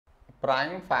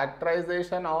Prime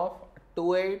factorization of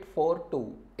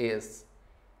 2842 is,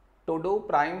 to do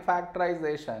prime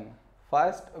factorization,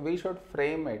 first we should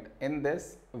frame it in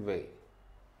this way.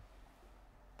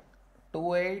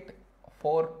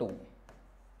 2842.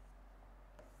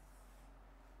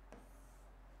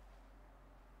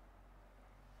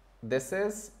 This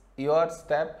is your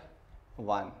step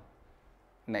 1.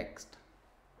 Next,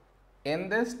 in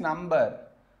this number,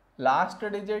 last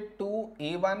digit 2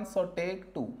 even, so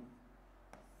take 2.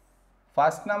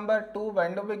 First number 2,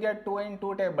 when do we get 2 in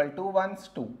 2 table? 2 ones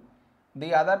 2.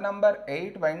 The other number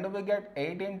 8, when do we get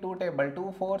 8 in 2 table?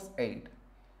 2 fours 8.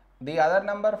 The other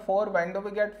number 4, when do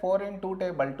we get 4 in 2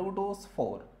 table? 2 twos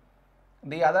 4.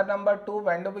 The other number 2,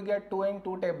 when do we get 2 in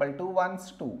 2 table? 2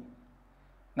 ones 2.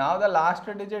 Now the last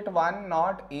digit 1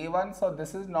 not even, so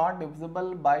this is not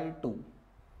divisible by 2.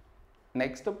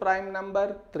 Next prime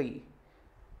number 3.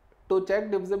 To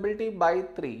check divisibility by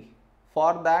 3,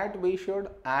 for that we should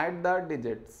add the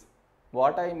digits.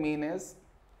 What I mean is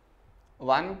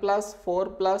 1 plus 4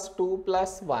 plus 2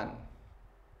 plus 1.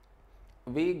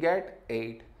 We get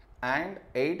 8, and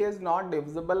 8 is not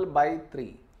divisible by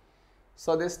 3.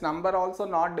 So this number also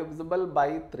not divisible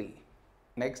by 3.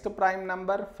 Next prime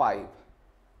number 5.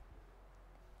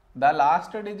 The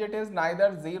last digit is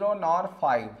neither 0 nor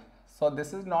 5. So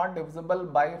this is not divisible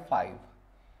by 5.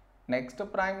 Next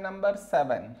prime number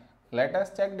 7. Let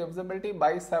us check divisibility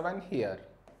by 7 here.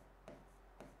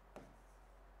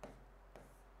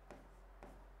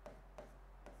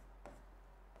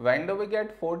 When do we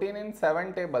get 14 in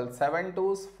 7 table? 7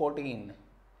 twos 14.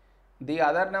 The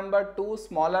other number 2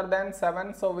 smaller than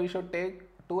 7, so we should take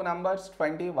two numbers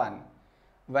 21.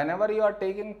 Whenever you are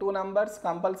taking two numbers,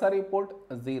 compulsory put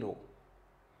 0.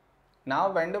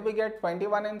 Now when do we get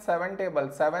 21 in 7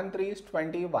 table? 7 3s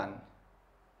 21.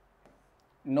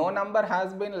 No number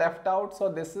has been left out,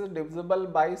 so this is divisible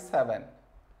by 7.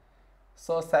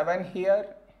 So 7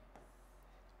 here,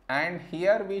 and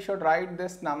here we should write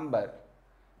this number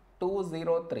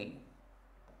 203.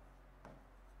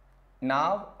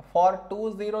 Now for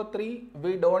 203,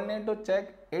 we don't need to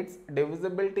check its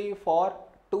divisibility for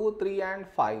 2, 3 and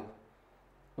 5.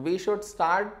 We should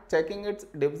start checking its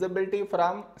divisibility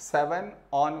from 7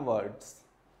 onwards.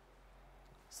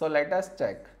 So let us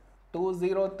check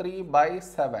 203 by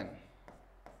 7.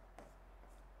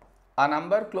 A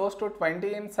number close to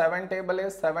 20 in 7 table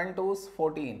is 7 twos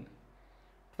 14.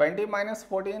 20 minus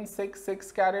 14, 6,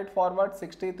 6 carried forward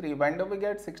 63. When do we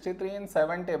get 63 in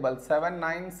 7 table? 7,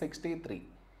 9, 63.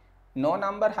 No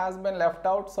number has been left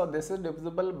out, so this is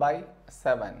divisible by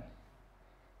 7.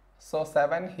 So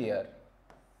 7 here.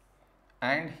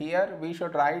 And here we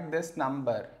should write this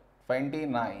number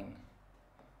 29.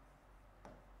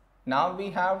 Now we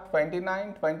have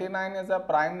 29. 29 is a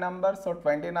prime number, so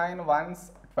 29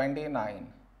 ones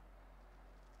 29.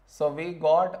 So we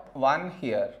got 1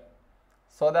 here.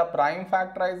 So the prime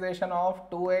factorization of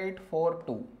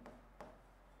 2842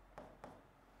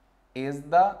 is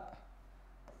the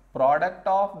product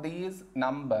of these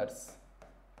numbers,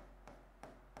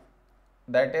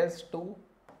 that is 2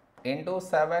 into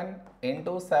 7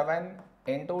 into 7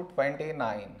 into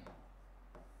 29.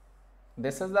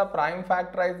 This is the prime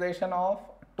factorization of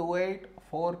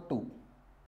 2842.